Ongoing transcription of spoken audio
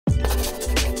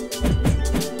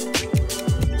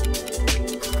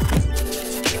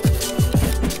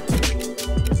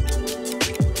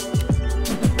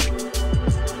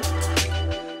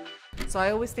I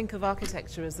always think of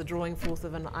architecture as the drawing forth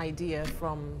of an idea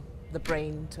from the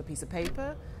brain to a piece of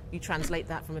paper. You translate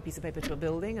that from a piece of paper to a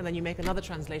building, and then you make another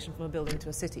translation from a building to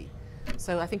a city.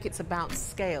 So I think it's about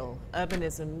scale.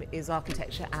 Urbanism is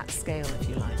architecture at scale, if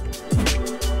you like.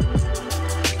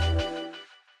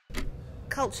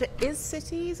 Culture is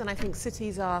cities, and I think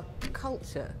cities are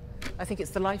culture. I think it's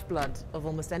the lifeblood of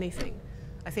almost anything.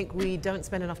 I think we don't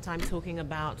spend enough time talking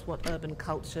about what urban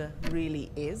culture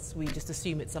really is. We just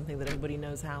assume it's something that everybody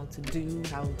knows how to do,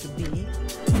 how to be.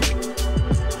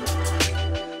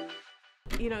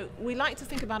 You know, we like to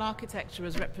think about architecture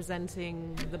as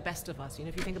representing the best of us. You know,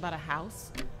 if you think about a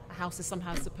house is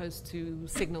somehow supposed to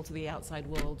signal to the outside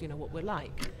world, you know, what we're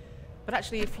like. But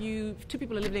actually, if two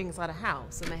people are living inside a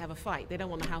house and they have a fight, they don't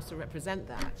want the house to represent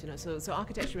that. You know, so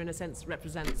architecture, in a sense,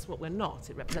 represents what we're not.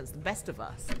 It represents the best of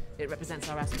us. It represents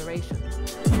our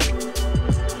aspirations.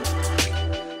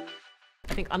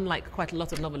 I think, unlike quite a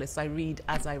lot of novelists, I read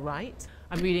as I write.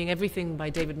 I'm reading everything by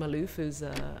David Malouf, who's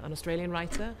an Australian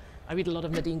writer. I read a lot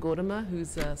of Nadine Gordimer,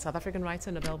 who's a South African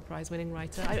writer, Nobel Prize-winning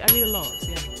writer. I read a lot,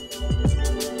 yeah.